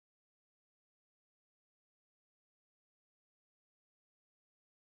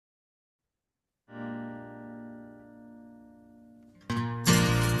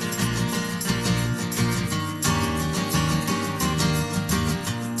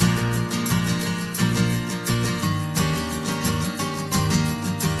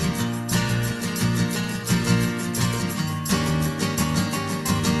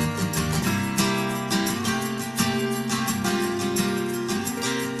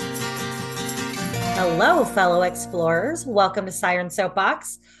Hello, fellow explorers. Welcome to Siren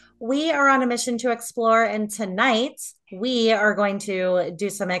Soapbox. We are on a mission to explore, and tonight we are going to do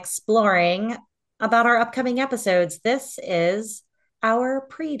some exploring about our upcoming episodes. This is our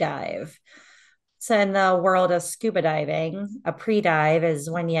pre dive. So, in the world of scuba diving, a pre dive is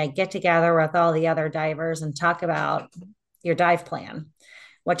when you get together with all the other divers and talk about your dive plan,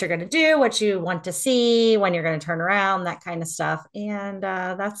 what you're going to do, what you want to see, when you're going to turn around, that kind of stuff. And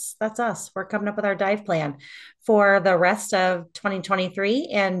that's us. We're coming up with our dive plan for the rest of 2023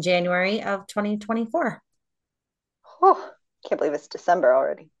 and January of 2024. Oh, can't believe it's December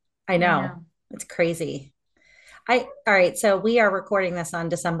already. I I know know. it's crazy. I All right. So we are recording this on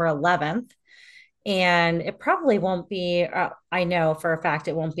December 11th. And it probably won't be, I know for a fact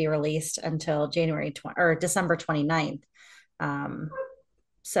it won't be released until January 20 or December 29th. Um,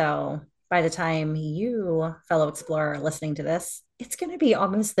 So by the time you, fellow explorer, are listening to this, it's going to be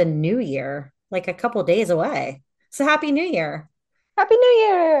almost the new year, like a couple days away. So happy new year. Happy New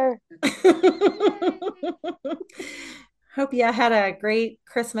Year! Hope you had a great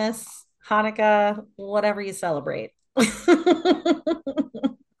Christmas, Hanukkah, whatever you celebrate.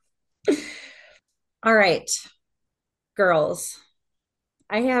 All right, girls,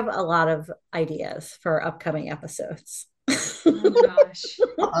 I have a lot of ideas for upcoming episodes. Oh gosh.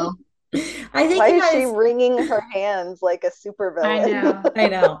 I Uh-oh. think Why you is she guys wringing her hands like a I supervillain? know. I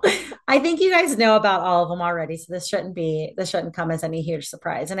know. I think you guys know about all of them already, so this shouldn't come as any huge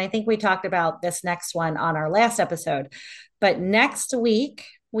surprise. And I think we talked about this next one on our last episode. But next week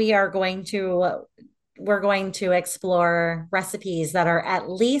we're going to explore recipes that are at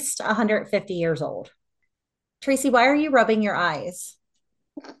least 150 years old. Tracy, why are you rubbing your eyes?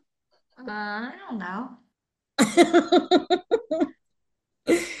 I don't know.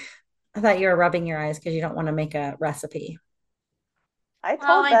 I thought you were rubbing your eyes because you don't want to make a recipe. I Well,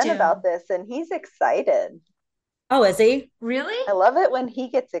 told I Ben do. about this and he's excited. Oh, is he? Really? I love it when he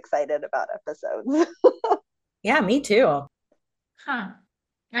gets excited about episodes. Yeah, me too. Huh.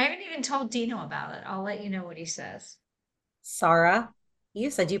 I haven't even told Dino about it. I'll let you know what he says. Sarah, you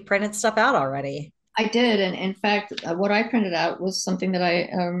said you printed stuff out already. I did, and in fact, what I printed out was something that I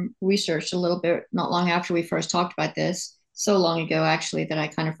researched a little bit not long after we first talked about this. So long ago, actually, that I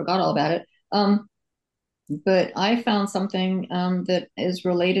kind of forgot all about it. But I found something that is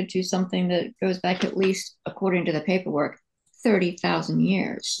related to something that goes back at least, according to the paperwork, 30,000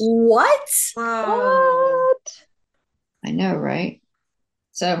 years. What? Whoa. What? I know, right?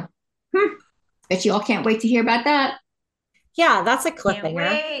 So, bet you all can't wait to hear about that. Yeah, that's a Can't cliffhanger.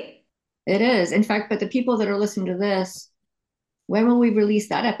 wait. It is. In fact, but the people that are listening to this, when will we release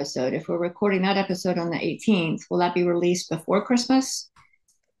that episode? If we're recording that episode on the 18th, will that be released before Christmas?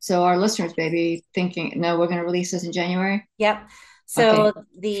 So our listeners may be thinking, no, we're going to release this in January. Yep. Okay. So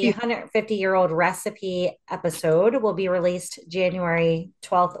the Phew. 150-year-old recipe episode will be released January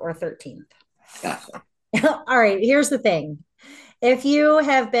 12th or 13th. Gotcha. All right, here's the thing. If you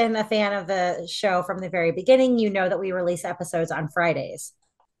have been a fan of the show from the very beginning, you know that we release episodes on Fridays.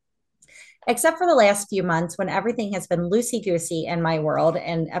 Except for the last few months when everything has been loosey goosey in my world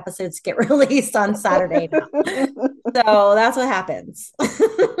and episodes get released on Saturday now. So that's what happens.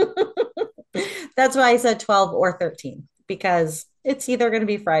 That's why I said 12 or 13 because it's either going to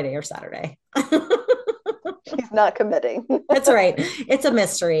be Friday or Saturday. She's not committing. That's right. It's a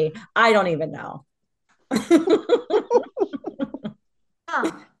mystery. I don't even know.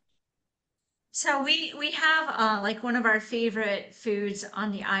 Huh. So we have like one of our favorite foods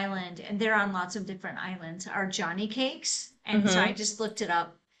on the island, and they're on lots of different islands, are Johnny cakes. And so I Hmm. just looked it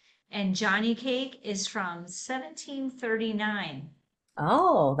up, and Johnny cake is from 1739.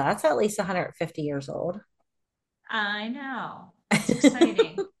 Oh, that's at least 150 years old. I know. That's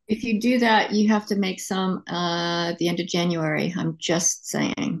exciting. If you do that, you have to make some at the end of January. I'm just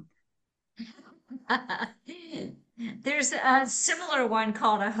saying. There's a similar one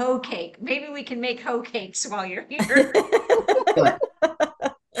called a hoe cake. Maybe we can make hoe cakes while you're here. Do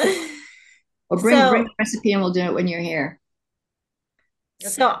it. Or bring So, the recipe and we'll do it when you're here.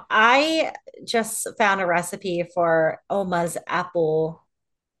 so Okay. I just found a recipe for Oma's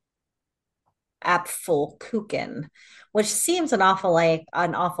apfelkuchen, which seems an awful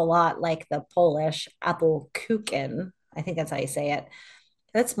lot like the Polish apfelkuchen. I think that's how you say it.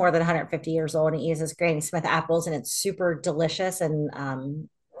 That's more than 150 years old, and it uses Granny Smith apples, and it's super delicious and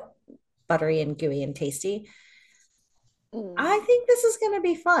buttery and gooey and tasty. I Mm. think this is going to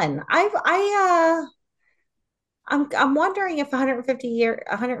be fun. I'm wondering if 150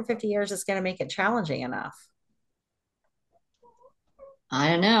 years is going to make it challenging enough. I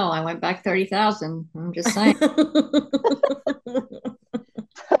don't know. I went back 30,000. I'm just saying.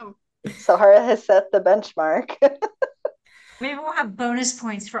 Sahara has set the benchmark. Maybe we'll have bonus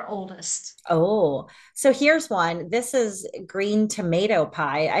points for oldest. Oh, so here's one. This is green tomato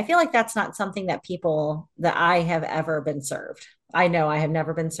pie. I feel like that's not something that I have ever been served. I know I have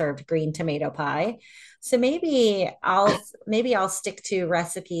never been served green tomato pie. So maybe I'll stick to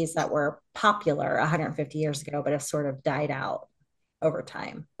recipes that were popular 150 years ago, but have sort of died out over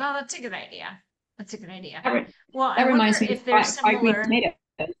time. Well, that's a good idea. That's a good idea. That, re- Well, that I wonder reminds me of if they're fried green similar. tomatoes.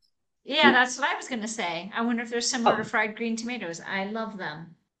 Yeah, that's what I was going to say. I wonder if they're similar to Oh, fried green tomatoes. I love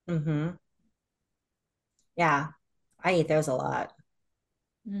them. Hmm. Yeah, I eat those a lot.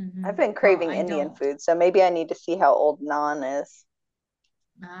 I've been Well, craving I Indian don't. food, so maybe I need to see how old naan is.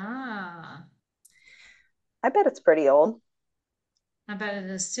 Ah, I bet it's pretty old. I bet it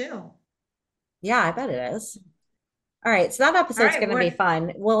is too. Yeah, I bet it is. All right, so that All episode's right, going to be what?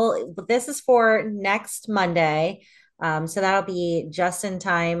 fun. Well, this is for next Monday. So that'll be just in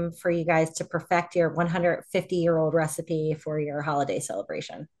time for you guys to perfect your 150-year-old recipe for your holiday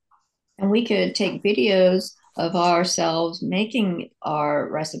celebration. and we could take videos of ourselves making our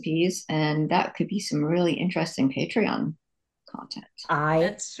recipes, and that could be some really interesting Patreon content. I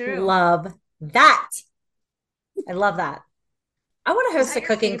That's true. love that. I love that. I want to Is host a that your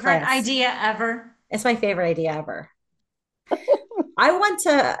cooking favorite class. idea ever? It's my favorite idea ever. I want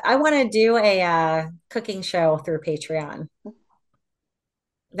to do a cooking show through Patreon.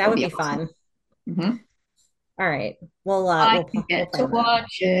 That That'd would be be awesome. fun. Hmm. All right. We'll uh I we'll can we'll get to plan that.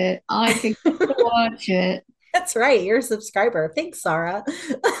 watch it. I can get to watch it. That's right. You're a subscriber. Thanks, Sarah.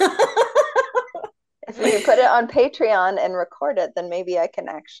 If we put it on Patreon and record it, then maybe I can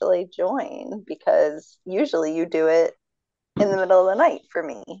actually join because usually you do it in the middle of the night for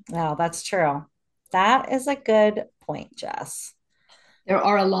me. No, that's true. That is a good point, Jess. There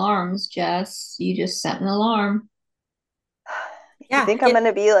are alarms, Jess. You just set an alarm. You Yeah, think I'm get going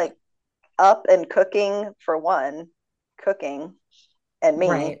to be like up and cooking for one, cooking and me,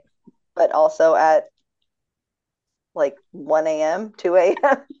 right. but also at like 1 a.m., 2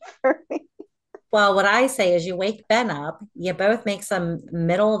 a.m. for me. Well, what I say is you wake Ben up, you both make some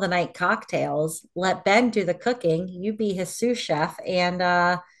middle of the night cocktails, let Ben do the cooking, you be his sous chef, and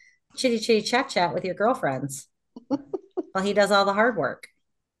chitty chitty chat chat with your girlfriends while he does all the hard work.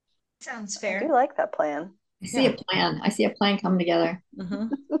 Sounds I do fair. like that plan. I see a Yeah. plan. I see a plan come together. Hmm.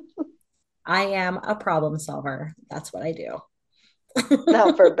 I am a problem solver. That's what I do.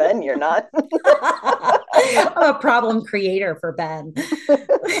 Now for Ben, you're not. I'm a problem creator for Ben.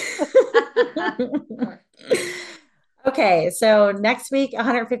 Okay, so next week,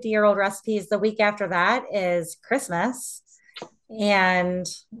 150-year-old recipes. The week after that is Christmas. And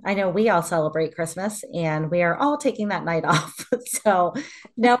I know we all celebrate Christmas and we are all taking that night off. So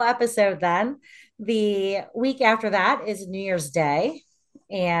no episode then. The week after that is New Year's Day.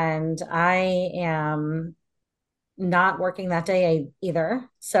 And I am not working that day either.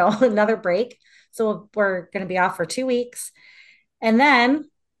 So another break. So we're going to be off for 2 weeks. And then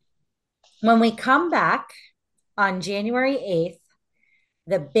when we come back on January 8th,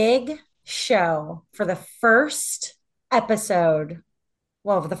 the big show for the first episode,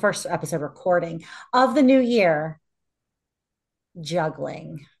 well, for the first episode recording of the new year,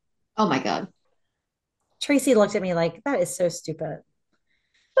 juggling. Oh my God. Tracy looked at me like, that is so stupid.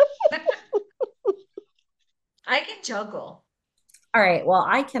 I can juggle. All right, well,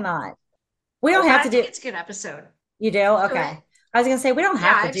 I cannot. We don't Nope. But have I to think do, it's a good episode. you do? Do it. Okay. I was going to say, we don't Yeah,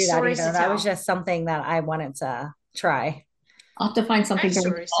 have I to have do that stories either. to That was tell. just something that I wanted to try. I'll have to find I have something very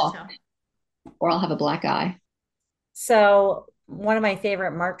stories to soft, tell. or I'll have a black eye. So, one of my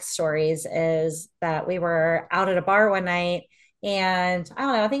favorite Mark stories is that we were out at a bar one night and I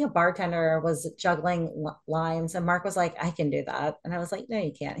don't know, I think a bartender was juggling limes and Mark was like, I can do that. And I was like, no,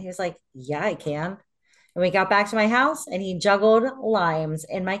 you can't. He was like, yeah, I can. And we got back to my house and he juggled limes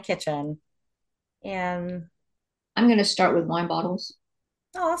in my kitchen. And I'm going to start with wine bottles.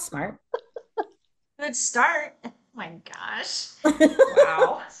 oh, that's smart. Good start. Oh my gosh. That's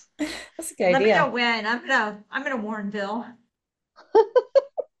Wow. a good Let me know idea. when. I'm gonna warn Bill.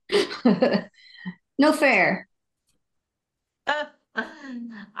 No fair.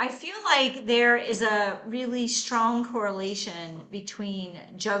 I feel like there is a really strong correlation between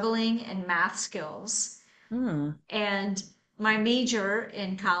juggling and math skills. Hmm. And my major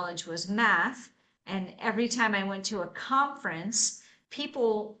in college was math. And every time I went to a conference,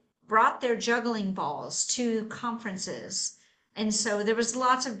 people brought their juggling balls to conferences. And so there was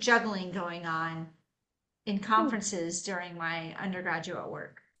lots of juggling going on in conferences during my undergraduate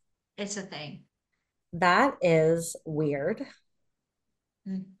work. It's a thing. That is weird.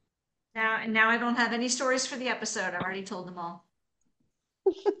 Now I don't have any stories for the episode. I've already told them all.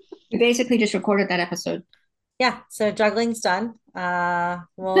 We basically just recorded that episode. Yeah, so juggling's done.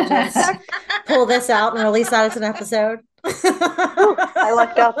 We'll just pull this out and release that as an episode. Whew, I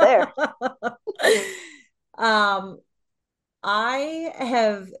lucked out there. um,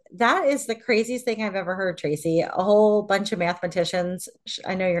 that is the craziest thing I've ever heard, Tracy. A whole bunch of mathematicians.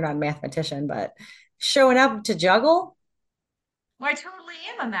 I know you're not a mathematician, but showing up to juggle. Well, I totally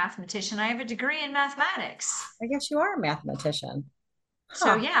am a mathematician. I have a degree in mathematics. I guess you are a mathematician. So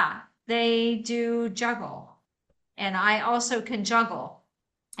Huh. yeah, they do juggle. And I also can juggle.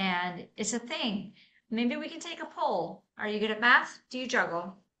 And it's a thing. Maybe we can take a poll. Are you good at math? Do you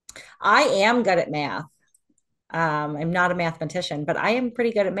juggle? I am good at math. I'm not a mathematician, but I am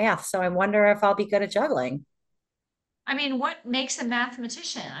pretty good at math. So I wonder if I'll be good at juggling. I mean, what makes a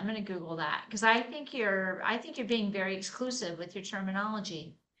mathematician? I'm going to Google that because I think you're being very exclusive with your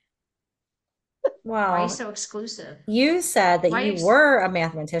terminology. Why are you Well, so exclusive? you said that Why are you you, were a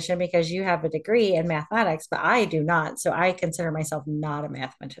mathematician because you have a degree in mathematics, but I do not. So I consider myself not a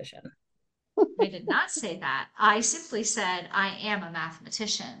mathematician. I did not say that. I simply said I am a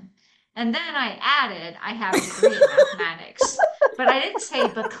mathematician. And then I added I have a degree in mathematics. But I didn't say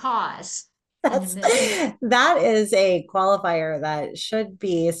because in That's this. that is a qualifier that should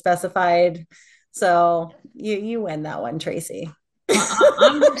be specified. So you win that one, Tracy.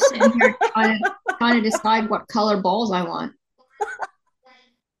 I'm just sitting here trying to decide what color balls I want.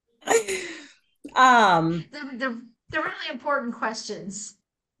 Um, They're really important questions.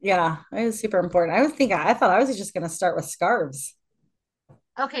 yeah, it was super important. I thought I was just gonna start with scarves.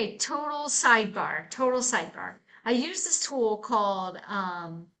 Okay, total sidebar, total sidebar. I use this tool called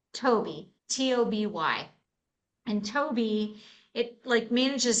Toby, Toby. And Toby, it like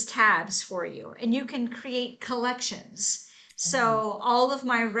manages tabs for you and you can create collections. Oh. So all of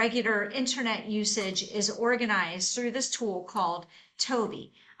my regular internet usage is organized through this tool called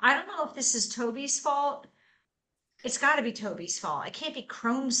Toby. I don't know if this is Toby's fault. It's got to be Toby's fault. It can't be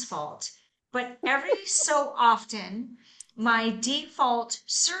Chrome's fault. But every so often, my default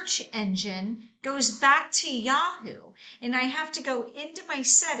search engine goes back to Yahoo, and I have to go into my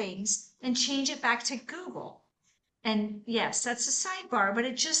settings and change it back to Google. And yes, that's a sidebar, but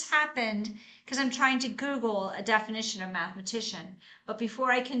it just happened because I'm trying to Google a definition of mathematician. But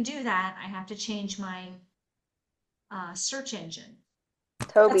before I can do that, I have to change my search engine.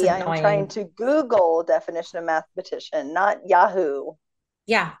 That's Toby, I'm trying annoying. to Google definition of mathematician, not Yahoo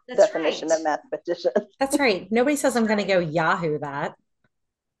Yeah, That's right. definition of mathematician. that's right. Nobody says That's I'm gonna right. go Yahoo that.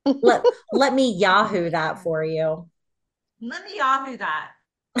 Let me Yahoo that for you. Let me Yahoo that.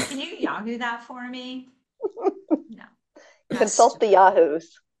 Can you Yahoo that for me? No, Consult best the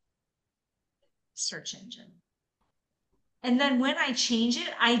Yahoos. search engine. And then when I change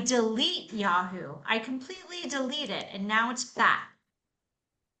it, I delete Yahoo. I completely delete it, and now it's back.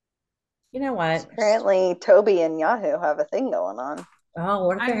 You know what? Apparently, Toby and Yahoo have a thing going on. Oh,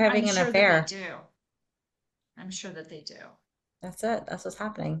 what if they're I'm having an sure that they affair? do. I'm sure that they do. That's it. That's what's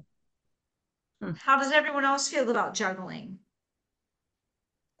happening. Hmm. How does everyone else feel about juggling?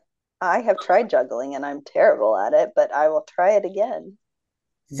 I have tried juggling and I'm terrible at it, but I will try it again.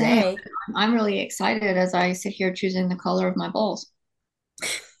 Same. Yay. I'm really excited as I sit here choosing the color of my balls.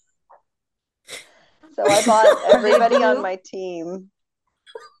 So I bought Are they everybody on blue? my team.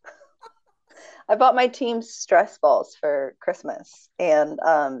 I bought my team stress balls for Christmas, and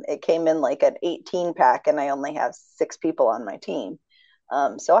it came in like an 18 pack, and I only have 6 people on my team.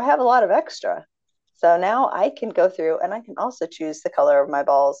 So I have a lot of extra. So now I can go through and I can also choose the color of my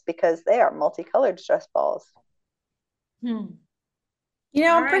balls because they are multicolored stress balls. Hmm.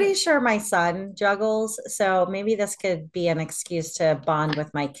 All I'm pretty right. sure my son juggles, so maybe this could be an excuse to bond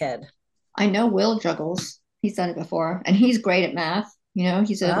with my kid. I know Will juggles. He's done it before, and he's great at math.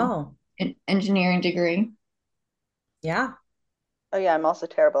 He's Oh, an engineering degree. yeah. Oh, yeah, I'm also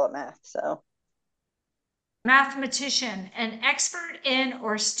terrible at math. So Mathematician, an expert in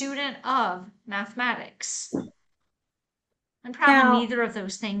or student of mathematics. I'm probably Now, neither of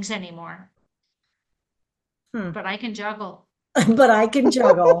those things anymore, hmm, but I can juggle. but I can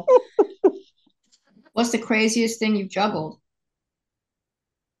juggle. What's the craziest thing you've juggled?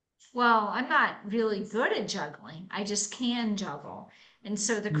 Well, I'm not really good at juggling. I just can juggle. And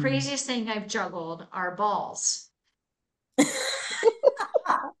so the Hmm. craziest thing I've juggled are balls.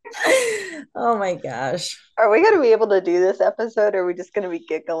 Oh my gosh. are we going to be able to do this episode, or are we just going to be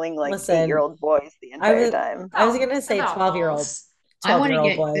giggling like eight year Listen, old boys the I entire was time? I was Oh, gonna say about balls. I 12 want year to old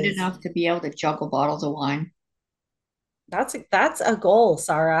get good boys. enough to be able to juggle bottles of wine. That's a goal,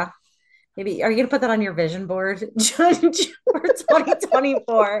 Sarah. Maybe are you gonna put that on your vision board for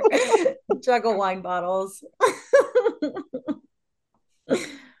 2024? Juggle wine bottles.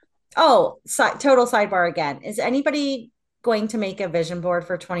 Oh, total sidebar again. Is anybody going to make a vision board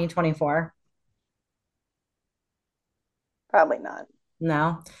for 2024? Probably not.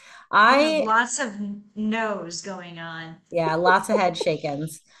 No. We have I lots of no's going on. Yeah, lots of head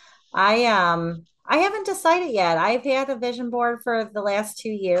shakings. I haven't decided yet. I've had a vision board for the last 2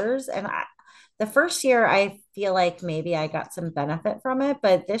 years, and the first year I feel like maybe I got some benefit from it,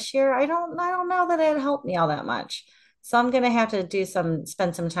 but this year I don't know that it helped me all that much. So I'm gonna have to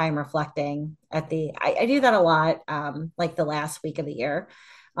spend some time reflecting I do that a lot, like the last week of the year.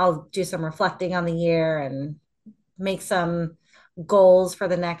 I'll do some reflecting on the year and make some goals for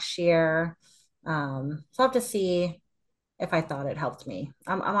the next year. So I'll have to see if I thought it helped me.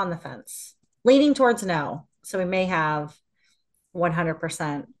 I'm on the fence, leaning towards no. So we may have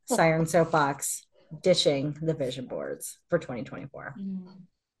 100% Siren Soapbox ditching the vision boards for 2024. Mm.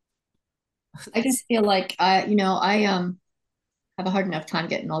 I just feel like I have a hard enough time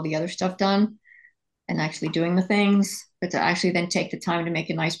getting all the other stuff done and actually doing the things, but to actually then take the time to make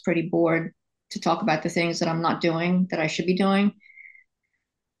a nice, pretty board to talk about the things that I'm not doing that I should be doing,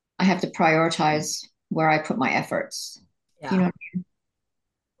 I have to prioritize where I put my efforts. Do you Yeah. know?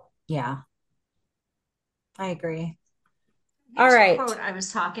 Yeah. I agree. All Here's a right. quote I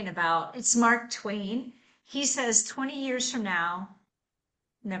was talking about. It's Mark Twain. He says, 20 years from now,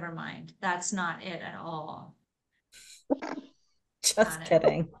 never mind. That's not it at all. Not Just it.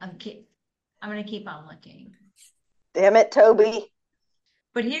 kidding. I'm going to keep on looking. Damn it, Toby.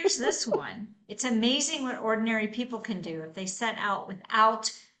 But here's this one. It's amazing what ordinary people can do if they set out without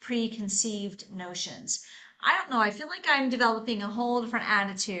preconceived notions. I don't know. I feel like I'm developing a whole different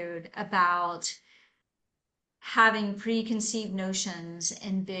attitude about having preconceived notions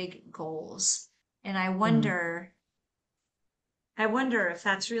and big goals. And Hmm. I wonder if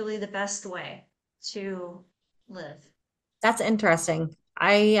that's really the best way to live. That's interesting.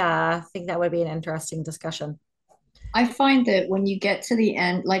 I think that would be an interesting discussion. I find that when you get to the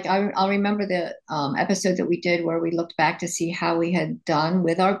end, like I'll remember the episode that we did where we looked back to see how we had done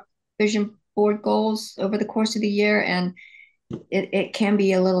with our vision board goals over the course of the year. And it can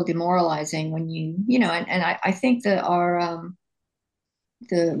be a little demoralizing when and I think that our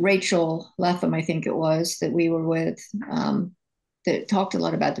the Rachel Letham, I think it was, that we were with, that talked a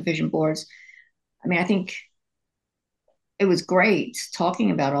lot about the vision boards. I mean, I think it was great talking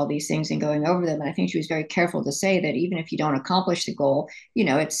about all these things and going over them. And I think she was very careful to say that even if you don't accomplish the goal,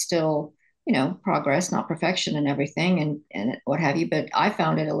 it's still, progress, not perfection and everything and what have you. But I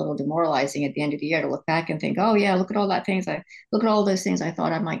found it a little demoralizing at the end of the year to look back and think, oh yeah, look at all those things I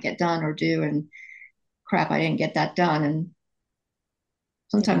thought I might get done or do. And crap, I didn't get that done. And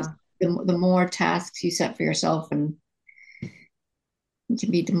sometimes Yeah. the more tasks you set for yourself and it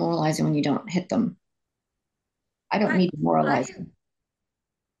can be demoralizing when you don't hit them. I don't I need I demoralizing.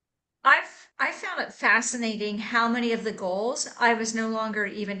 I found it fascinating how many of the goals I was no longer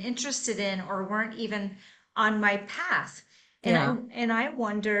even interested in or weren't even on my path. Yeah. And I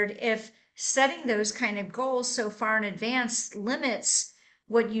wondered if setting those kind of goals so far in advance limits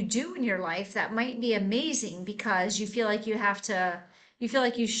what you do in your life that might be amazing because you feel like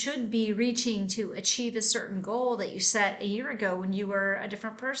you should be reaching to achieve a certain goal that you set a year ago when you were a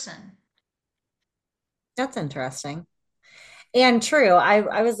different person. That's interesting. And true.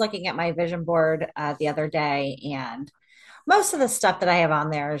 I was looking at my vision board the other day, and most of the stuff that I have on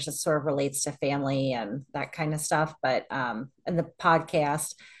there is just sort of relates to family and that kind of stuff, but and the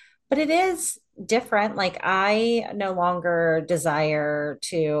podcast. But it is different. Like I no longer desire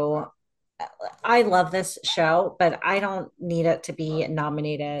to I love this show, but I don't need it to be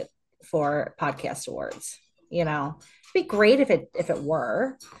nominated for podcast awards. It'd be great if it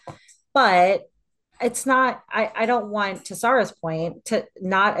were, but it's not. I don't want, to Sarah's point, to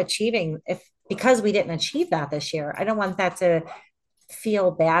not achieving, if because we didn't achieve that this year. I don't want that to feel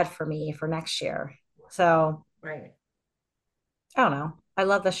bad for me for next year. So Right. I don't know. I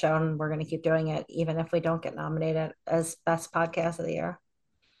love the show, and we're going to keep doing it even if we don't get nominated as best podcast of the year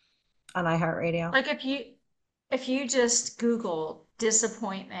on iHeartRadio. Like if you just Google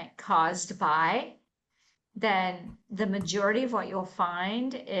disappointment caused by, then the majority of what you'll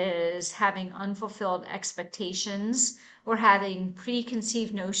find is having unfulfilled expectations or having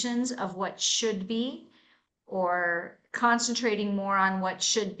preconceived notions of what should be or concentrating more on what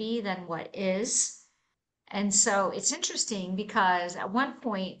should be than what is. And so it's interesting because at one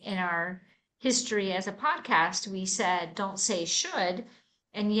point in our history as a podcast, we said, don't say should.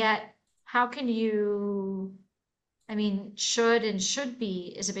 And yet, how can you, I mean, should and should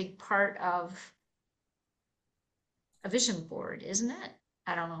be is a big part of a vision board, isn't it?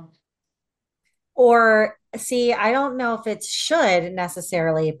 I don't know. Or see, I don't know if it's should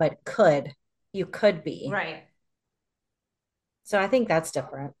necessarily, but could. You could be. Right. So I think that's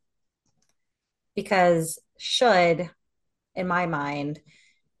different because should, in my mind,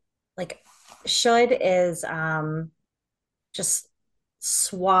 like should is just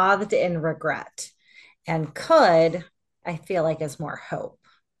swathed in regret. And could, I feel like is more hope.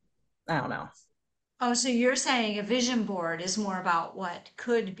 I don't know. Oh, so you're saying a vision board is more about what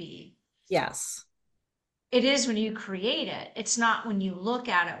could be. Yes. It is when you create it. It's not when you look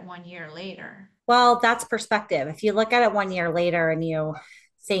at it 1 year later. Well, that's perspective. If you look at it 1 year later and you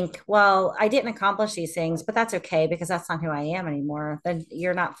think, well, I didn't accomplish these things, but that's okay because that's not who I am anymore, then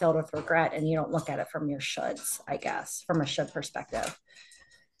you're not filled with regret and you don't look at it from your shoulds, I guess, from a should perspective.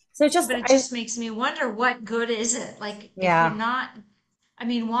 So just, But it just makes me wonder, what good is it? Like, if you're yeah, not, I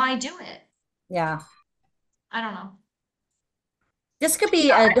mean, why do it? yeah. I don't know. This could be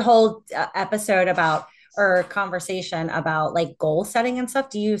a whole episode about or conversation about like goal setting and stuff.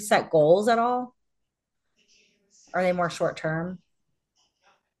 Do you set goals at all? Are they more short term?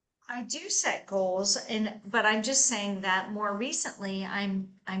 I do set goals, and but I'm just saying that more recently I'm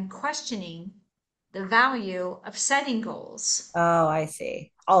questioning the value of setting goals. Oh, I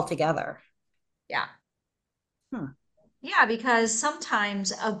see. Altogether. Yeah. Hmm. Yeah, because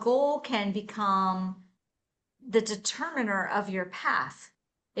sometimes a goal can become the determiner of your path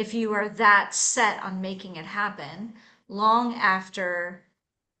if you are that set on making it happen long after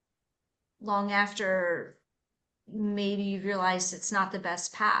long after maybe you realize it's not the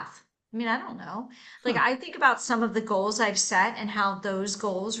best path. I mean, I don't know. Like, Hmm. I think about some of the goals I've set and how those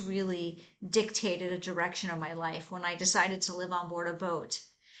goals really dictated a direction of my life. When I decided to live on board a boat,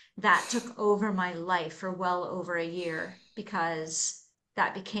 that took over my life for well over a year because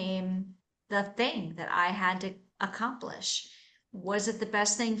that became the thing that I had to accomplish. Was it the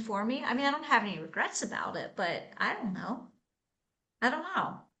best thing for me? I mean, I don't have any regrets about it, but I don't know. I don't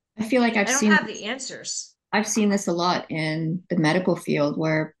know. I feel like I don't have the answers. I've seen this a lot in the medical field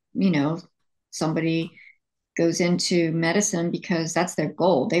where, somebody goes into medicine because that's their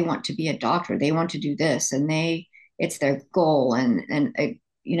goal. They want to be a doctor. They want to do this and it's their goal and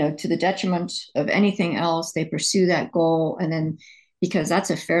to the detriment of anything else, they pursue that goal and then because that's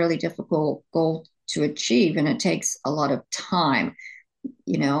a fairly difficult goal to achieve and it takes a lot of time.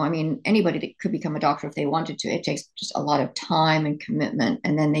 I mean, anybody that could become a doctor if they wanted to, it takes just a lot of time and commitment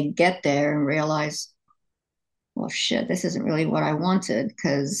and then they get there and realize, well, shit, this isn't really what I wanted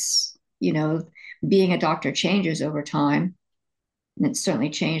because, being a doctor changes over time. And it's certainly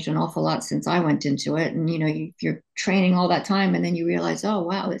changed an awful lot since I went into it. And, you're training all that time and then you realize, oh,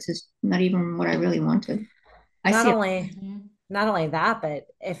 wow, this is not even what I really wanted. I Not see it. only Mhm. not only that, but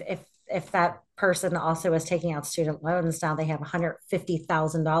if that person also is taking out student loans, now they have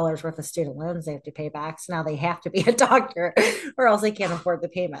 $150,000 worth of student loans they have to pay back. So now they have to be a doctor or else they can't afford the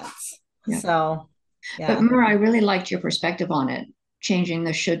payments. Yeah. So But yeah. Mara, I really liked your perspective on it, changing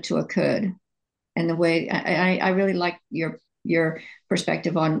the should to a could. And the way I really like your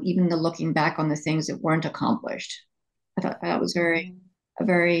perspective on even the looking back on the things that weren't accomplished. I thought that was Mhm. a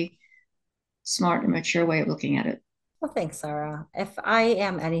very smart and mature way of looking at it. Well, thanks, Sarah. If I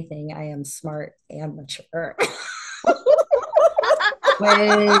am anything, I am smart and mature. Wait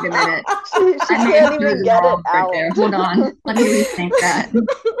a minute. She I may have can't even chosen get it wrong right out. there. Hold on. Let me rethink that.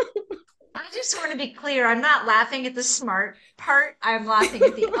 I just want to be clear. I'm not laughing at the smart part. I'm laughing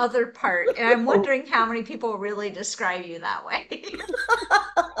at the other part. And I'm wondering how many people really describe you that way. Because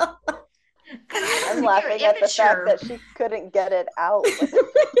I don't I'm think you're laughing at the fact immature. that she couldn't get it out.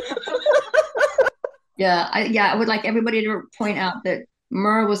 I would like everybody to point out that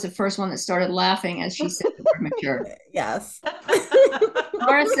Murr was the first one that started laughing as she said the word mature. Yes.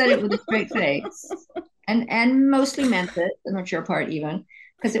 Laura said it with a straight face and mostly meant it, the mature part even,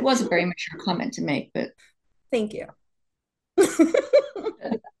 because it was a very mature comment to make, but Thank you.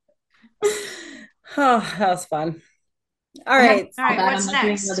 Oh, that was fun. All I haven't right. All all right, that. I'm what's not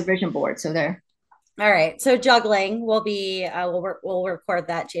doing another next? vision board, so there. All right. So juggling will be we'll record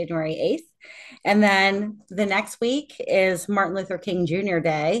that January 8th. And then the next week is Martin Luther King Jr.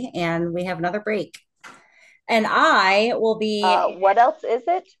 Day and we have another break. And I will be What else is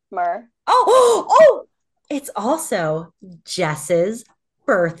it, Mer? oh, it's also Jess's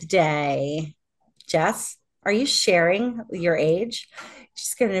birthday. Jess, are you sharing your age?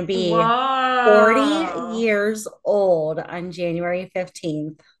 She's going to be 40 Whoa. years old on January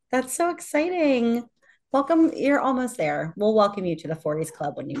 15th. That's so exciting. Welcome. You're almost there. We'll welcome you to the 40s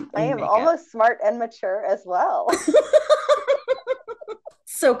club I when you am make it. almost smart and mature as well.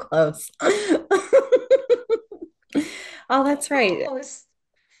 So close. Oh, that's right. Almost.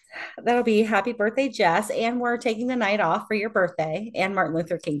 that'll be happy birthday, Jess. And we're taking the night off for your birthday and Martin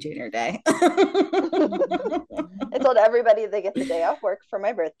Luther King Jr. Day. I told everybody they get the day off work for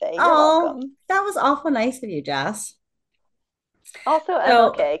my birthday. You're Oh, welcome. that was awful nice of you, Jess. Also,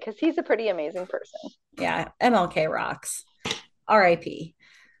 So, MLK, because he's a pretty amazing person. yeah, MLK rocks. RIP.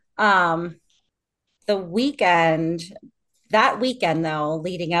 Um, the weekend, that weekend though,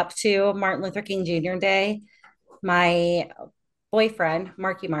 leading up to Martin Luther King Jr. Day, my boyfriend,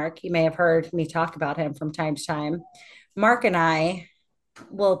 Marky Mark, you may have heard me talk about him from time to time. Mark and I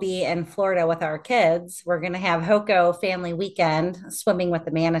will be in Florida with our kids. We're going to have Hoko family weekend swimming with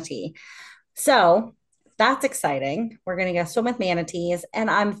the manatee. So that's exciting. We're going to go swim with manatees. And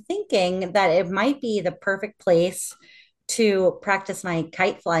I'm thinking that it might be the perfect place to practice my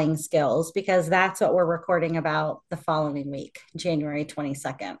kite flying skills because that's what we're recording about the following week, January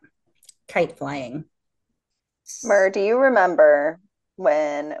 22nd. Kite flying. Mur, do you remember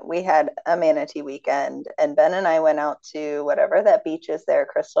when we had a manatee weekend and Ben and I went out to whatever that beach is there,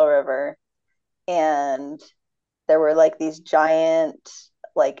 Crystal River, and there were like these giant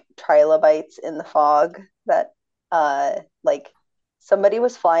like trilobites in the fog that like somebody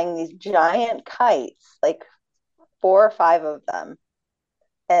was flying these giant kites, like four or five of them,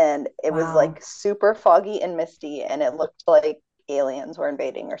 and it was Wow. like super foggy and misty and it looked like aliens were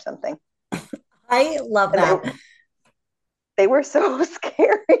invading or something. I love And that. they were so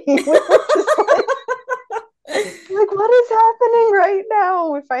scary. We were just like, what is happening right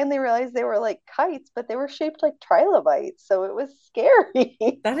now? We finally realized they were like kites, but they were shaped like trilobites, so it was scary.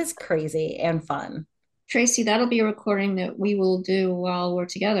 That is crazy and fun. Tracy, that'll be a recording that we will do while we're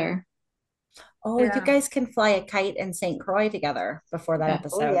together. Oh, you Yeah, guys can fly a kite in St. Croix together before that Yeah. Oh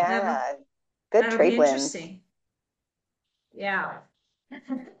episode. that'll yeah, good that'll be trade winds. interesting. Yeah.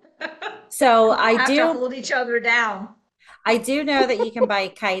 So We'll have to hold each other down. I do know that you can buy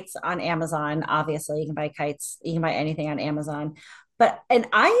kites on Amazon. Obviously, you can buy kites, you can buy anything on Amazon. But and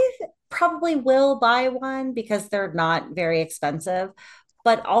I probably will buy one because they're not very expensive.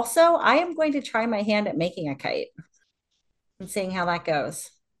 But also, I am going to try my hand at making a kite and seeing how that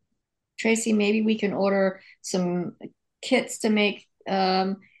goes. Tracy, maybe we can order some kits to make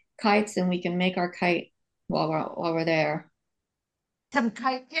kites and we can make our kite while we're there. Some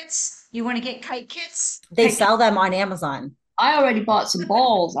kite kits. You want to get kite kits? They Kite kit. sell them on Amazon. I already bought some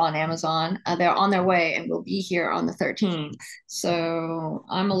balls on Amazon. They're on their way and will be here on the 13th. So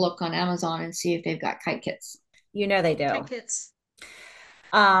I'm gonna look on Amazon and see if they've got kite kits. You know they Kite do. kits.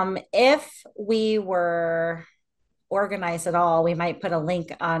 If we were organized at all, we might put a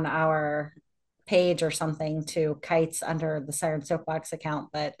link on our page or something to kites under the Siren Soapbox account,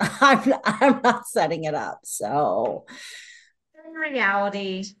 but I'm not setting it up. So In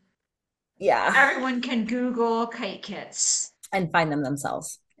reality, yeah, everyone can Google kite kits and find them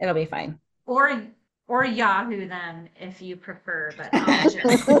themselves. It'll be fine. or or Yahoo them if you prefer, but I'll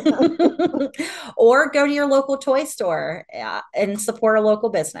just Or go to your local toy store and support a local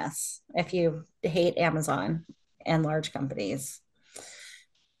business if you hate Amazon and large companies.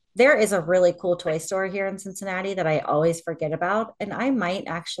 There is a really cool toy store here in Cincinnati that I always forget about, and I might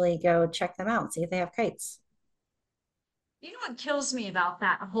actually go check them out and see if they have kites. you know what kills me about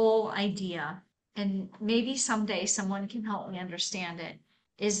that whole idea, and maybe someday someone can help me understand it,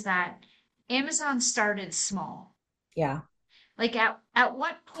 is that Amazon started small. Yeah, Like at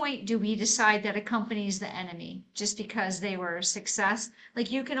what point do we decide that a company is the enemy just because they were a success?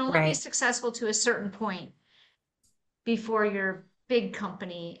 Like you can only be right. successful to a certain point before you're a big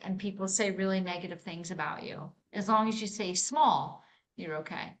company and people say really negative things about you. As long as you say small, you're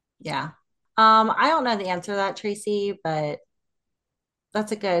okay. Yeah. I don't know the answer to that, Tracy, but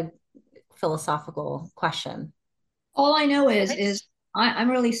that's a good philosophical question. All I know is It's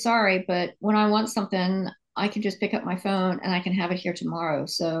I'm really sorry, but when I want something, I can just pick up my phone and I can have it here tomorrow.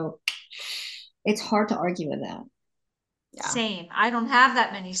 So it's hard to argue with that. Yeah. same. I don't have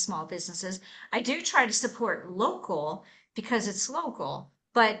that many small businesses. I do try to support local because it's local,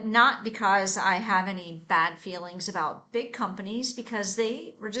 but not because I have any bad feelings about big companies because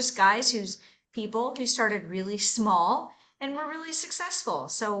they were just guys who's people who started really small and were really successful.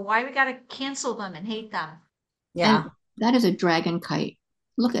 So why we got to cancel them and hate them? And Yeah. that is a dragon kite.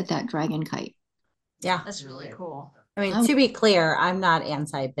 Look at that dragon kite. Yeah. That's really cool. I mean, I to be clear, I'm not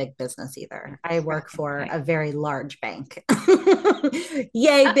anti big business either. I work for okay. a very large bank.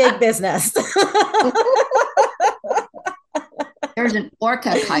 Yay, big business. There's an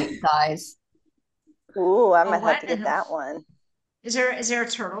orca kite, guys. Ooh, I Oh, might have what? to get And that one. is there a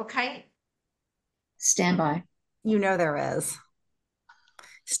turtle kite? Stand by. You know there is.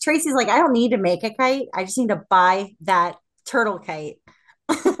 Tracy's like, I don't need to make a kite. I just need to buy that turtle kite.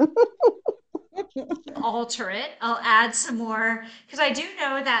 alter it. I'll add some more because I do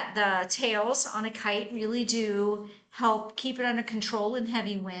know that the tails on a kite really do help keep it under control in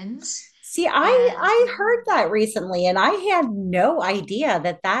heavy winds. See, I And I heard that recently, and I had no idea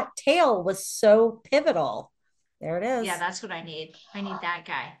that that tail was so pivotal. There it yeah, is. that's what I need. I need that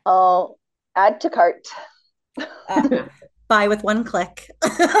guy. Oh, add to cart. Uh, buy with one click.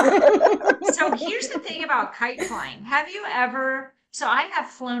 So here's the thing about kite flying. Have you ever, so I have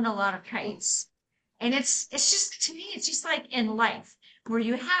flown a lot of kites, and it's just to me, it's just like in life where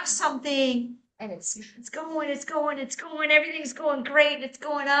you have something and it's going, everything's going great, it's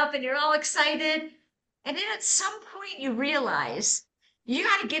going up, and you're all excited. And then at some point you realize you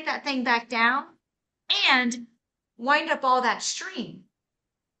got to get that thing back down and wind up all that stream.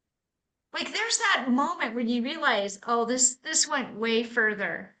 Like there's that moment when you realize, oh, this went way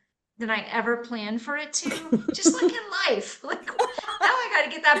further than I ever planned for it to. Just like in life. Like now I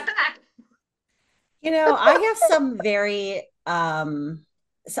gotta get that back. I have some very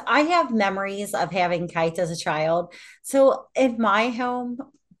so I have memories of having kites as a child. So in my home,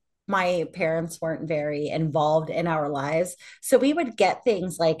 my parents weren't very involved in our lives. So we would get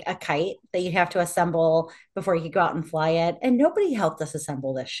things like a kite that you'd have to assemble before you could go out and fly it. And nobody helped us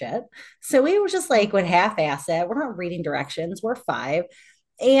assemble this shit. So we were just like, would Mhm. half ass it. We're not reading directions. We're five.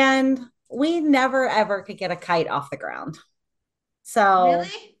 And we never ever could get a kite off the ground. So,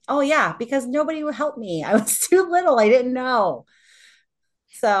 Really? oh yeah, because nobody would help me. I was too little. I didn't know.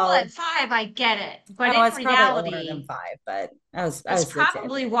 Well, So, at 5, I get it. But oh, in it's probably older than reality, five, but I it's was a kid.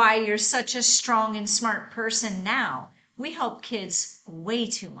 probably why you're such a strong and smart person now. We help kids way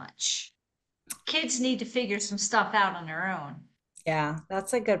too much. Kids need to figure some stuff out on their own. Yeah,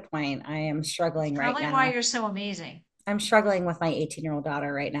 that's a good point. I am It's struggling right probably why now. you're so amazing. I'm struggling with my 18-year-old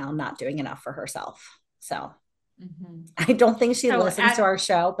daughter right now, not doing enough for herself. So Mhm. I don't think she So listens to at our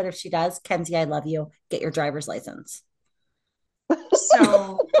show, but if she does, Kenzie, I love you. Get your driver's license.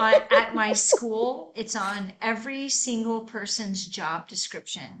 At my school, it's on every single person's job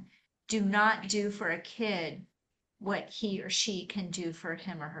description. Do not do for a kid what he or she can do for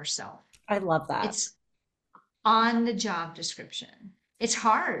him or herself. I love that. It's on the job description. It's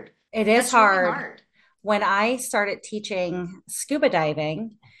hard. It is That's really hard. hard. When I started teaching scuba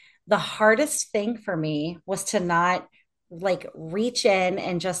diving, the hardest thing for me was to not like reach in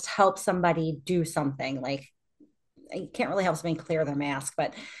and just help somebody do something. Like you can't really help somebody clear their mask,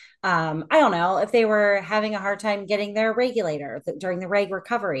 but I don't know if they were having a hard time getting their regulator during the reg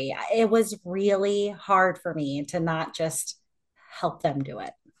recovery. It was really hard for me to not just help them do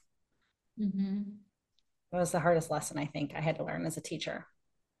it. Hmm. It was the hardest lesson I think I had to learn as a teacher.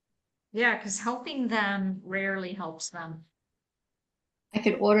 Yeah, because helping them rarely helps them. I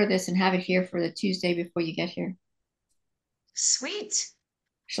could order this and have it here for the Tuesday before you get here. Sweet.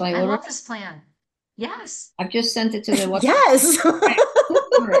 Shall I I order love it? this plan. Yes. I've just sent it to the website. Yes.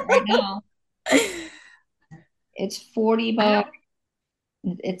 Order it right now. It's 40 I by,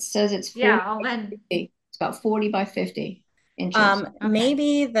 don't, it says it's 40 yeah, I'll by then, 50. It's about 40 by 50 inches. okay.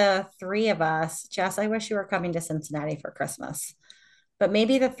 Maybe the three of us, Jess, I wish you were coming to Cincinnati for Christmas, but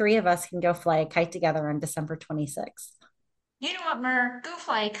maybe the three of us can go fly a kite together on December 26th. You know what, Mer? Go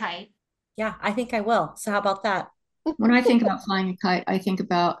fly a kite. Yeah, I think I will. So how about that? When I think about flying a kite, I think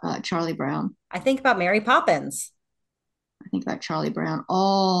about Charlie Brown. I think about Mary Poppins. I think about Charlie Brown,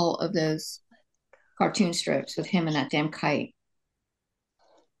 all of those cartoon strips with him and that damn kite.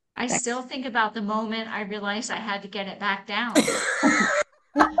 I That, still think about the moment I realized I had to get it back down.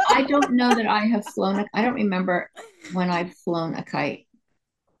 I don't know that I have flown I don't remember when I've flown a kite.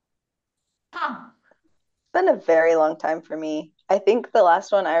 Huh. Been a very long time for me. I think the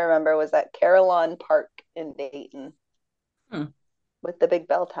last one I remember was at Carillon Park in Dayton Hmm. with the big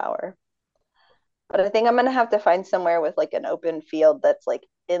bell tower. But I think I'm gonna have to find somewhere with like an open field that's like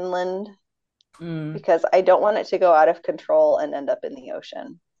inland Mm, because I don't want it to go out of control and end up in the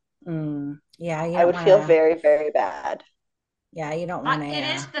ocean. yeah, you I don't would want feel to. very, very bad. Yeah, you don't want to.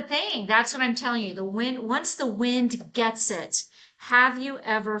 It is the thing. That's what I'm telling you. The wind, once the wind gets it, have you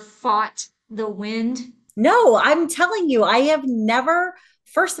ever fought the wind? No, I'm telling you, I have never,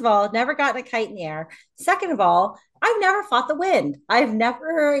 first of all, never gotten a kite in the air. Second of all, I've never fought the wind. I've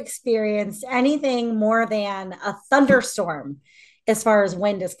never experienced anything more than a thunderstorm as far as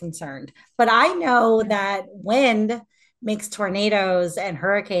wind is concerned. But I know Yeah. that wind makes tornadoes and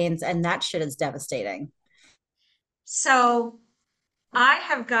hurricanes, and that shit is devastating. So I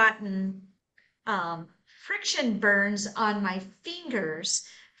have gotten friction burns on my fingers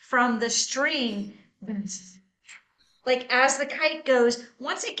from the string. Like as the kite goes,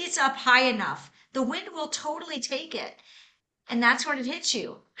 once it gets up high enough, the wind will totally take it. And that's when it hits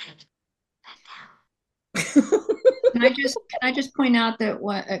you. Can I just point out that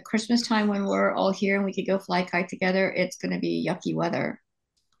at Christmas time when we're all here and we could go fly kite together, it's going to be yucky weather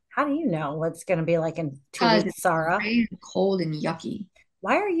How do you know what's going to be like in 2 weeks, because it's Sarah? gray and cold and yucky.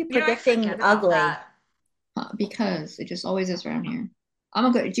 Why are you I predicting forget about ugly? that. Because it just always is around here. I'm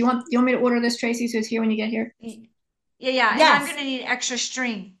a good. Do you want me to order this, Tracy, so it's here when you get here? Yeah, yeah, and I'm Yes. gonna need extra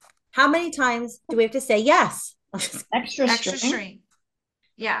string. How many times do we have to say yes? Extra Extra string. string.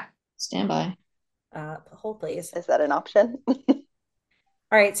 Yeah. Stand by. Hold please. Is that an option? All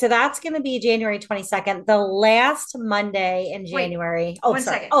right, so that's going to be January 22nd, the last Monday in Wait, January. Oh, one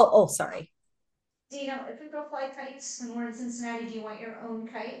sorry. second. Oh, sorry. Dino, if we go fly kites when we're in Cincinnati, do you want your own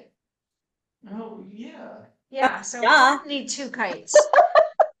kite? Oh, yeah. Yeah, so we're Yeah. gonna need two kites.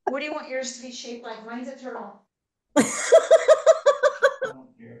 What do you want yours to be shaped like? Mine's a turtle. I don't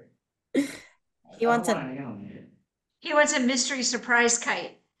care. He wants I a don't want an alien. He wants a mystery surprise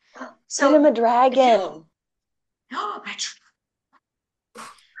kite. Get him a So if dragon. you, oh,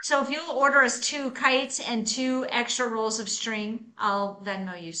 so if you'll order us two kites and two extra rolls of string, I'll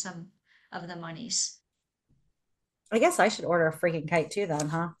Venmo you some of the monies. I guess I should order a freaking kite too then,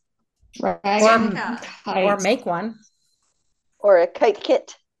 huh? Dragon Or kite. make one. Or a kite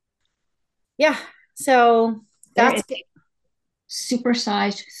kit. Yeah. So There is that's a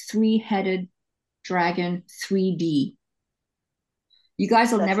supersized three-headed dragon 3D. You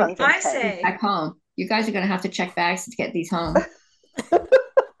guys will That never sounds get I intense. these say, back home. You guys are going to have to check bags to get these home.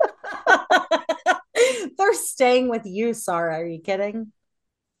 they're staying with you, Sarah. Are you kidding?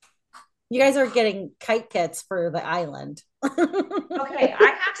 You guys are getting kite kits for the island. okay,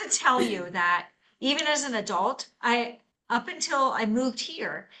 I have to tell you that even as an adult, up until I moved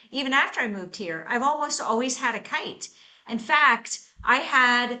here, even after I moved here, I've almost always had a kite. In fact, I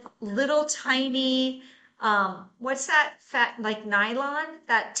had little tiny, what's that fat, like nylon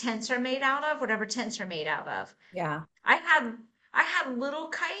that tents are made out of, whatever tents are made out of. Yeah. I had, I had little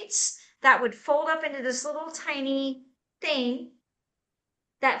kites that would fold up into this little tiny thing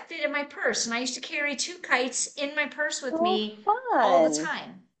that fit in my purse. And I used to carry two kites in my purse with Oh, me all the fun.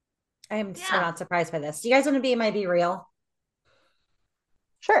 time. I am so Yeah. not surprised by this. Do you guys want to be in my Be Real?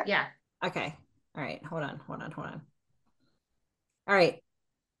 Sure. Yeah. Okay. All right. Hold on. All right.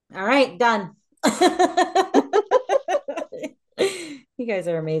 All right. Done. You guys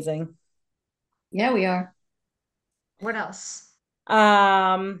are amazing. Yeah, we are. What else?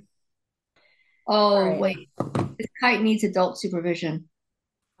 Um, all Oh, right. wait. This kite needs adult supervision.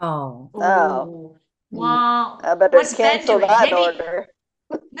 Oh. Oh, Oh, Mm. well, I better what's Ben cancel doing? that Maybe, order.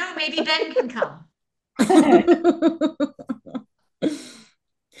 no, maybe Ben can come.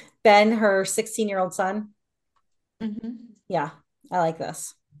 Ben, her 16-year-old son. Hmm. Yeah, I like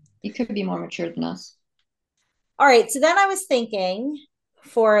this. You could be more mature than us. All right. So then I was thinking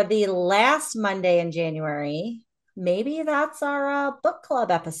for the last Monday in January, maybe that's our book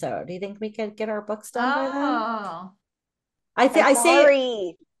club episode. Do you think we could get our books done by then? Oh, I think I'm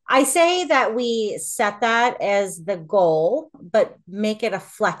sorry. I say that we set that as the goal, but make it a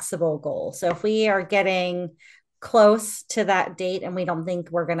flexible goal. So if we are getting close to that date and we don't think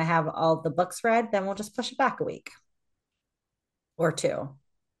we're going to have all the books read, then we'll just push it back a week or two.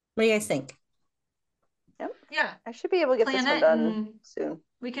 What do you guys think? Yep. yeah. I should be able to get Plan this one it done and soon.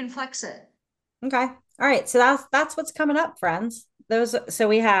 we can flex it. Okay. All right. So that's what's coming up, friends. Those so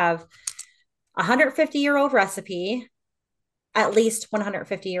we have a 150-year-old recipe, at least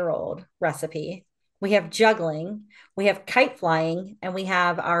 150-year-old recipe. We have juggling, we have kite flying, and we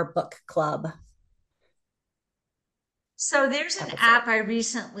have our book club So there's an episode. app I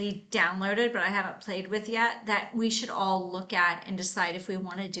recently downloaded, but I haven't played with yet that we should all look at and decide if we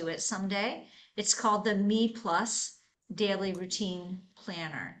want to do it someday. It's called the Me Plus Daily Routine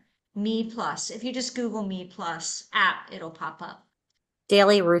Planner. Me Plus. If you just Google Me Plus app, it'll pop up.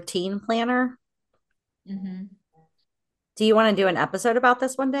 Daily routine planner. Hmm. Do you want to do an episode about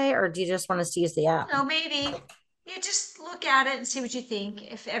this one day, or do you just want us to use the app? So maybe you just look at it and see what you think.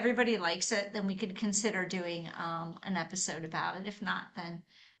 If everybody likes it, then we could consider doing an episode about it. If not, then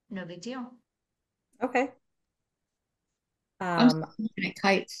no big deal. Okay. I'm still looking at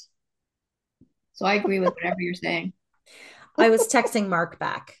kites. So I agree with whatever you're saying. I was texting Mark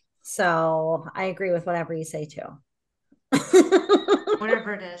back, so I agree with whatever you say too.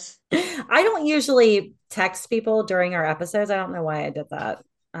 Whatever it is. I don't usually text people during our episodes. I don't know why I did that.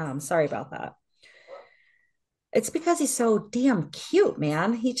 Sorry about that. It's because he's so damn cute,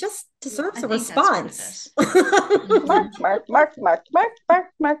 man. He just deserves I a think that's what it response. is. Mhm. Mark, Mark, Mark, Mark, Mark, Mark,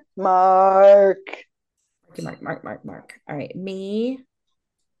 Mark, Mark. Mark. All right, me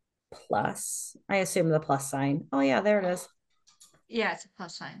plus. I assume the plus sign. Oh yeah, there it is. Yeah, it's a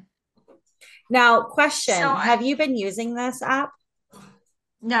plus sign. Now, So question, I have you been using this app?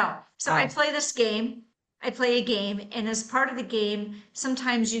 no. So I Oh, play this game. I play a game, and as part of the game,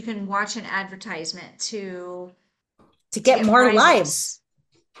 sometimes you can watch an advertisement to to get get more lives. prizes.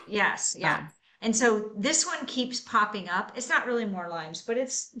 Yes, yeah. Oh, And so this one keeps popping up. It's not really more lives, but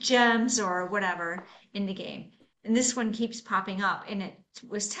it's gems or whatever in the game. And this one keeps popping up, and it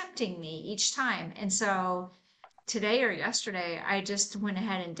was tempting me each time. And so today or yesterday, I just went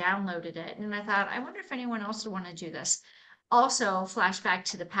ahead and downloaded it. And I thought, I wonder if anyone else would want to do this. Also, flashback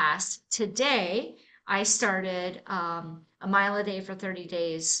to the past. Today, I started a mile a day for 30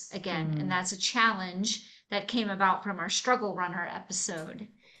 days again. And mm. that's a challenge that came about from our struggle runner episode.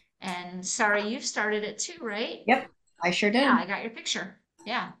 And sorry, you started it too, right? Yep, I sure Yeah, did. I got your picture.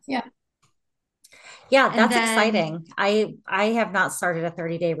 Yeah. Yeah. Yeah, And that's then exciting. I have not started a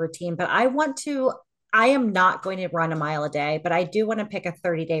 30-day routine, but I want to. I am not going to run a mile a day, but I do want to pick a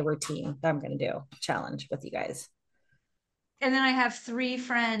 30-day routine that I'm going to do challenge with you guys. and then I have three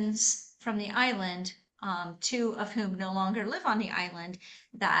friends from the island, two of whom no longer live on the island,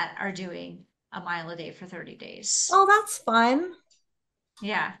 that are doing a mile a day for 30 days. Oh, that's fun.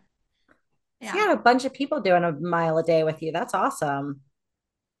 Yeah, So you yeah, got a bunch of people doing a mile a day with you. That's awesome.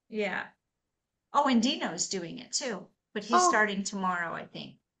 yeah. Oh, and Dino's doing it too, but he's Oh, starting tomorrow, I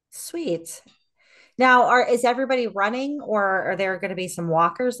think. sweet. Now, is everybody running or are there going to be some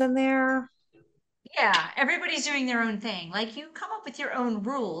walkers in there? Yeah, everybody's doing their own thing. Like you come up with your own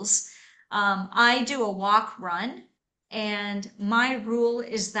rules. I do a walk run, and my rule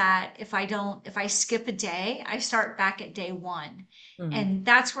is that if I skip a day, I start back at day one. Mhm. And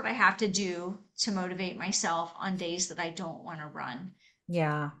that's what I have to do to motivate myself on days that I don't want to run.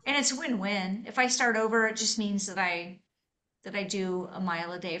 Yeah. And it's win-win. If I start over, it just means that I do a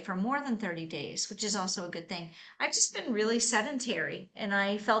mile a day for more than 30 days, which is also a good thing. I've just been really sedentary and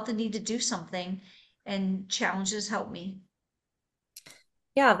I felt the need to do something, and challenges help me.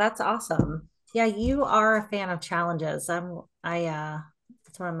 Yeah, that's awesome. Yeah, you are a fan of challenges.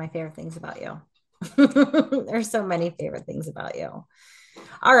 It's one of my favorite things about you. There's so many favorite things about you.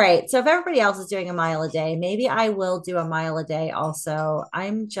 All right. So if everybody else is doing a mile a day, maybe I will do a mile a day also.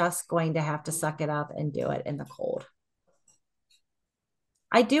 I'm just going to have to suck it up and do it in the cold.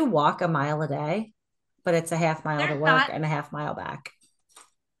 I do walk a mile a day, but it's a half mile to There's work not and a half mile back.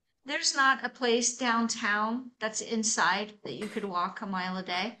 there's not a place downtown that's inside that you could walk a mile a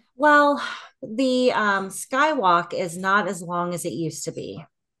day. Well, the skywalk is not as long as it used to be.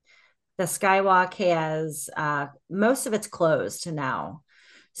 The skywalk has most of it's closed now.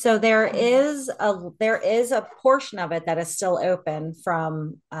 So Hmm. there is a portion of it that is still open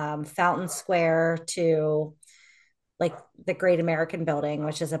from Fountain Square to like the Great American Building,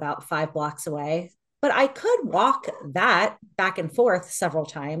 which is about 5 blocks away. But I could walk that back and forth several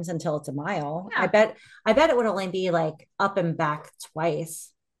times until it's a mile. Yeah, I bet it would only be like up and back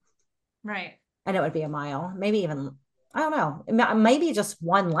twice, right. and it would be a mile. Maybe even I don't know. Maybe just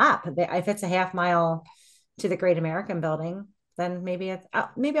one lap. If it's a half mile to the Great American Building, then maybe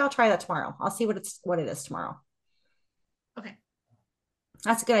I'll try that tomorrow. I'll see what it is tomorrow. Okay.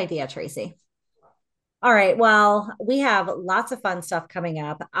 That's a good idea, Tracy. All right. Well, we have lots of fun stuff coming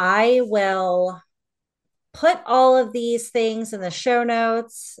up. I will put all of these things in the show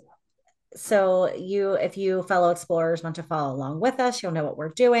notes. So if you fellow explorers want to follow along with us, you'll know what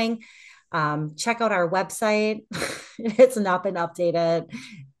we're doing. Check out our website. It's not been updated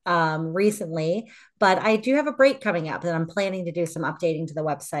recently, but I do have a break coming up and I'm planning to do some updating to the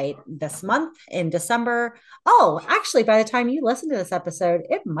website this month in December. Oh, actually, by the time you listen to this episode,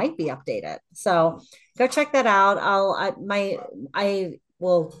 it might be updated. So go check that out. I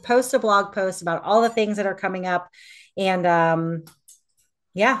will post a blog post about all the things that are coming up. And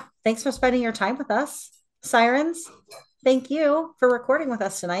yeah, thanks for spending your time with us. Sirens, thank you for recording with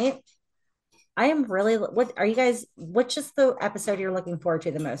us tonight. I am really, what are you guys, which is the episode you're looking forward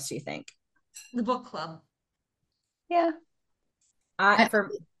to the most, do you think? The book club. Yeah. I, I, for,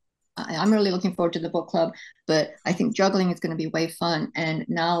 I'm really looking forward to the book club, but I think juggling is going to be way fun. And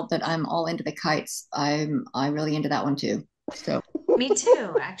now that I'm all into the kites, I'm really into that one too. So Me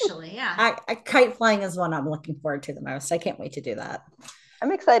too, actually. Yeah. Kite flying is one I'm looking forward to the most. I can't wait to do that.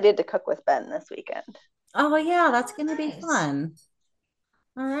 I'm excited to cook with Ben this weekend. Oh, yeah, that's Oh, going to be nice. fun.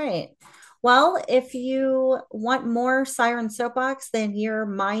 All right. Well, if you want more Siren Soapbox than your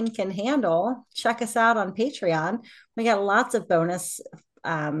mind can handle, check us out on Patreon. We got lots of bonus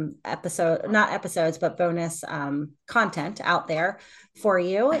not episodes, but bonus content out there for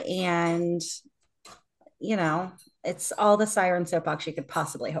you. And, you know, it's all the Siren Soapbox you could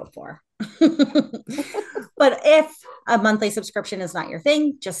possibly hope for. But if a monthly subscription is not your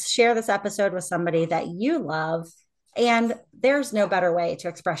thing, just share this episode with somebody that you love. And there's no better way to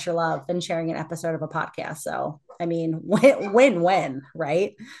express your love than sharing an episode of a podcast. So, I mean, win-win,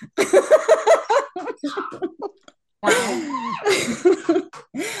 right? Wow.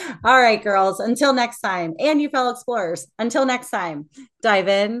 All right, girls, until next time. And you fellow explorers, until next time, dive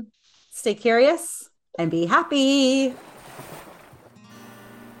in, stay curious, and be happy.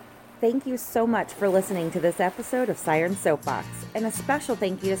 Thank you so much for listening to this episode of Siren Soapbox, and a special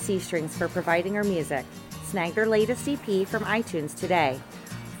thank you to C Strings for providing our music. Snag their latest EP from iTunes today.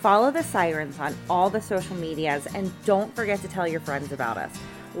 Follow the Sirens on all the social medias, and don't forget to tell your friends about us.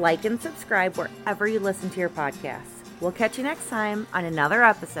 Like and subscribe wherever you listen to your podcasts. We'll catch you next time on another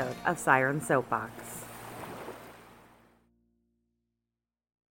episode of Siren Soapbox.